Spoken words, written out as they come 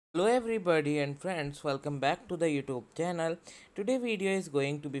Hello everybody and friends, welcome back to the YouTube channel. Today video is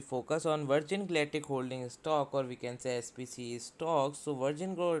going to be focused on Virgin Galactic Holding stock, or we can say SPCE stock. So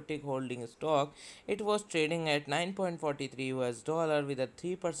Virgin Galactic Holding stock, it was trading at 9.43 US dollar with a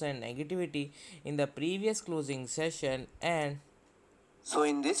 3% negativity in the previous closing session. So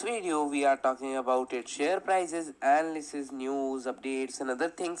in this video, we are talking about its share prices, analysis, news, updates and other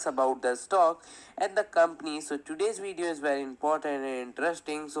things about the stock and the company. So today's video is very important and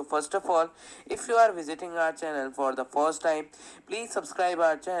interesting. So first of all, if you are visiting our channel for the first time, please subscribe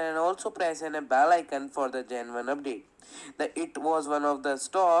our channel and also press on a bell icon for the genuine update. It was one of the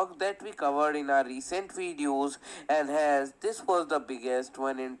stock that we covered in our recent videos, and as this was the biggest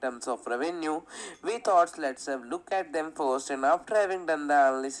one in terms of revenue, we thought let's have look at them first, and after having done the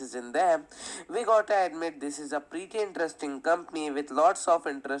analysis in them, we gotta admit this is a pretty interesting company with lots of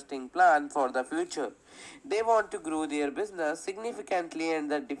interesting plan for the future. They want to grow their business significantly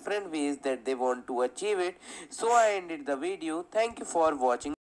and the different ways that they want to achieve it. So I ended the video. Thank you for watching.